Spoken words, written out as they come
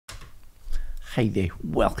Hey there,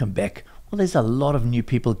 welcome back. Well, there's a lot of new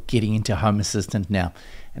people getting into Home Assistant now,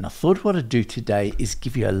 and I thought what I'd do today is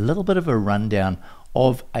give you a little bit of a rundown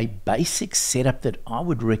of a basic setup that I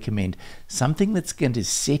would recommend, something that's going to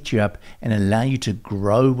set you up and allow you to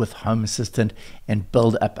grow with Home Assistant and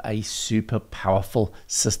build up a super powerful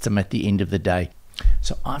system at the end of the day.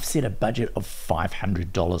 So I've set a budget of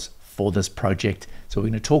 $500 for this project. So we're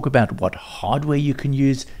going to talk about what hardware you can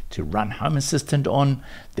use to run Home Assistant on.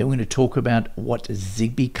 Then we're going to talk about what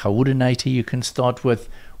Zigbee coordinator you can start with.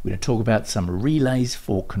 We're going to talk about some relays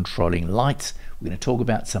for controlling lights. We're going to talk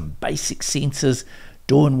about some basic sensors,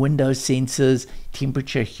 door and window sensors,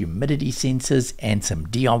 temperature, humidity sensors, and some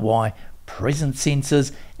DIY presence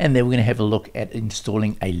sensors. And then we're going to have a look at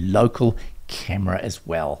installing a local camera as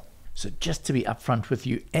well. So just to be upfront with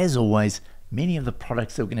you, as always, many of the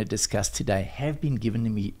products that we're going to discuss today have been given to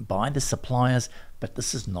me by the suppliers, but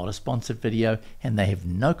this is not a sponsored video and they have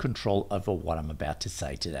no control over what I'm about to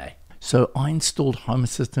say today. So I installed Home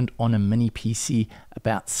Assistant on a mini PC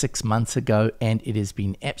about 6 months ago, and it has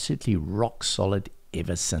been absolutely rock solid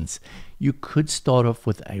ever since. You could start off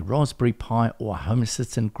with a Raspberry Pi or Home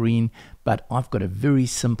Assistant Green, but I've got a very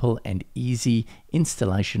simple and easy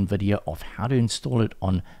installation video of how to install it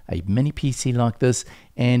on a mini PC like this,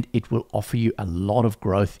 and it will offer you a lot of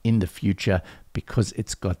growth in the future because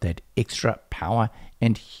it's got that extra power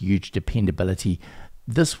and huge dependability.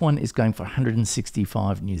 This one is going for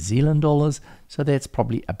 165 New Zealand dollars, so that's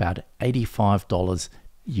probably about $85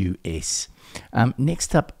 US.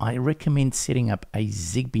 Next up, I recommend setting up a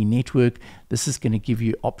Zigbee network. This is going to give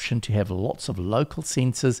you option to have lots of local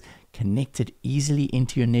sensors connected easily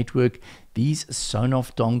into your network. These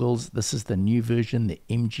Sonoff dongles, this is the new version, the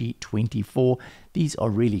MG24. These are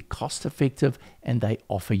really cost effective and they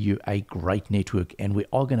offer you a great network, and we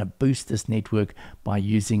are going to boost this network by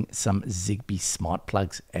using some Zigbee smart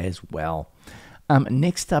plugs as well.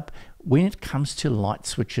 Next up, when it comes to light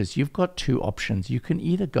switches, you've got two options. You can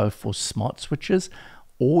either go for smart switches,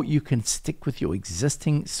 or you can stick with your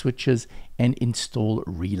existing switches and install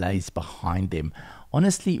relays behind them.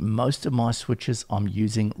 Honestly, most of my switches, I'm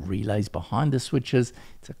using relays behind the switches.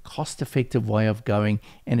 It's a cost-effective way of going,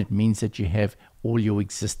 and it means that you have all your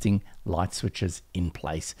existing light switches in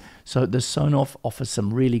place. So the Sonoff offers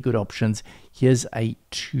some really good options. Here's a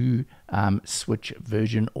two switch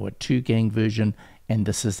version or a 2-gang version, and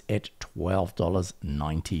this is at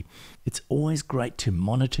 $12.90. It's always great to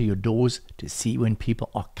monitor your doors to see when people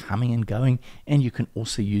are coming and going, and you can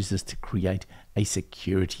also use this to create a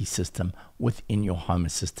security system within your Home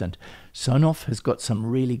Assistant. Sonoff has got some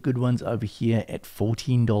really good ones over here at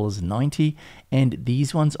 $14.90, and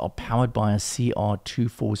these ones are powered by a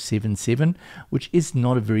CR2477, which is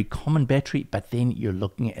not a very common battery, but then you're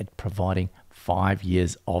looking at providing 5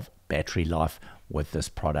 years of battery life with this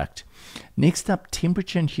product. Next up,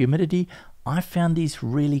 temperature and humidity. I found these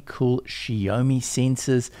really cool Xiaomi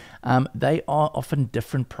sensors. They are often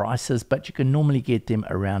different prices, but you can normally get them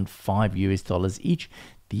around $5 US each.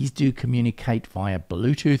 These do communicate via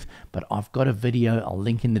Bluetooth, but I've got a video, I'll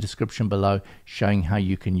link in the description below, showing how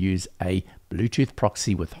you can use a Bluetooth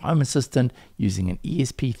proxy with Home Assistant using an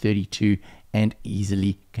ESP32 and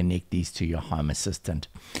easily connect these to your Home Assistant.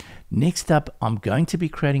 Next up, I'm going to be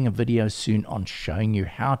creating a video soon on showing you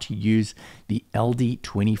how to use the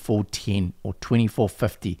LD2410 or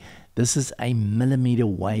 2450. This is a millimeter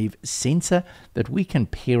wave sensor that we can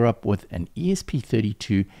pair up with an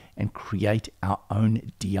ESP32 and create our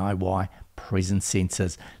own DIY presence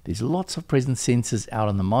sensors. There's lots of presence sensors out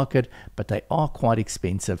on the market, but they are quite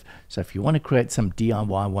expensive. So if you want to create some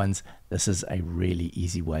DIY ones, this is a really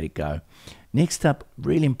easy way to go. Next up,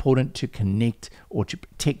 really important to connect or to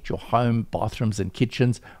protect your home, bathrooms and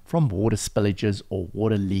kitchens from water spillages or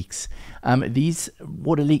water leaks. These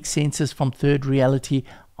water leak sensors from Third Reality,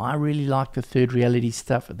 I really like the Third Reality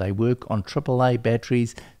stuff. They work on AAA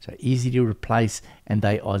batteries, so easy to replace, and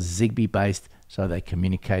they are Zigbee based, so they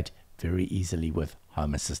communicate very easily with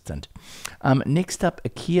Home Assistant. Next up,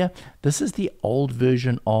 IKEA. This is the old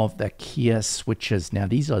version of the IKEA switches. Now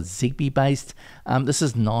these are Zigbee based. This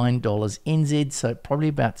is $9 NZ, so probably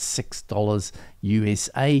about $6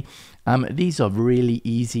 USA. These are really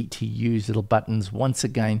easy to use little buttons. Once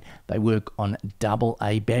again, they work on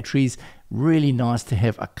AA batteries. Really nice to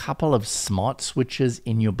have a couple of smart switches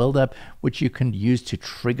in your build-up, which you can use to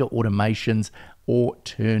trigger automations or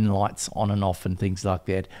turn lights on and off and things like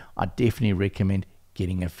that. I definitely recommend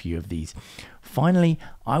getting a few of these. Finally,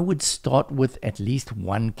 I would start with at least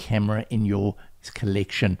one camera in your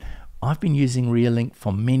collection. I've been using Reolink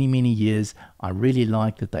for many years. I really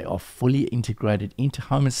like that they are fully integrated into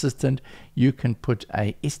Home Assistant. You can put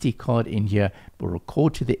a SD card in here, it will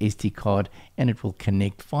record to the SD card, and it will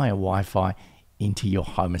connect via Wi-Fi into your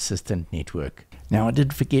Home Assistant network. Now, I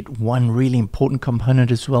did forget one really important component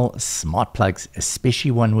as well, smart plugs,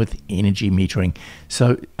 especially one with energy metering.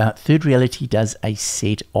 So Third Reality does a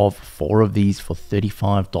set of 4 of these for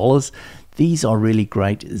 $35. These are really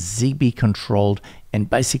great, Zigbee controlled, and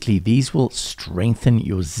basically these will strengthen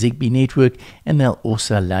your Zigbee network, and they'll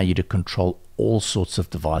also allow you to control all sorts of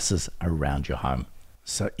devices around your home.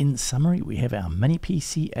 So in summary, we have our mini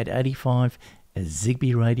PC at $85, a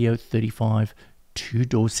Zigbee radio $35, 2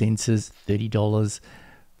 door sensors $30,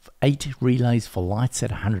 8 relays for lights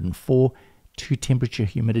at $104, 2 temperature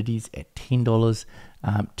humidities at $10,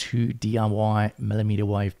 2 DIY millimeter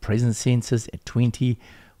wave presence sensors at $20,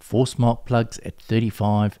 4 smart plugs at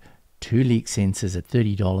 $35, 2 leak sensors at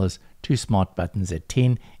 $30, 2 smart buttons at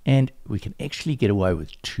 $10, and we can actually get away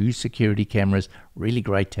with 2 security cameras. Really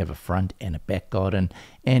great to have a front and a back garden,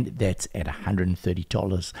 and that's at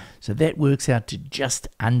 $130. So that works out to just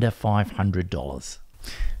under $500.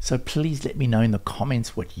 So please let me know in the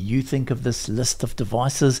comments what you think of this list of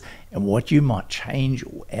devices and what you might change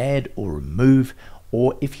or add or remove,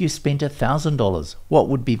 or if you spent $1,000, what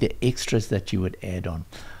would be the extras that you would add on.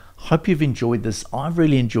 Hope you've enjoyed this. I've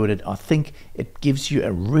really enjoyed it. I think it gives you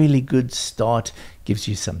a really good start, gives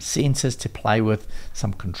you some sensors to play with,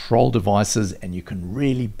 some control devices, and you can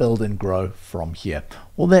really build and grow from here.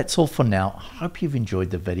 Well, that's all for now. I hope you've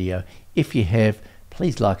enjoyed the video. If you have,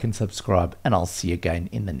 please like and subscribe, and I'll see you again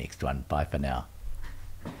in the next one. Bye for now.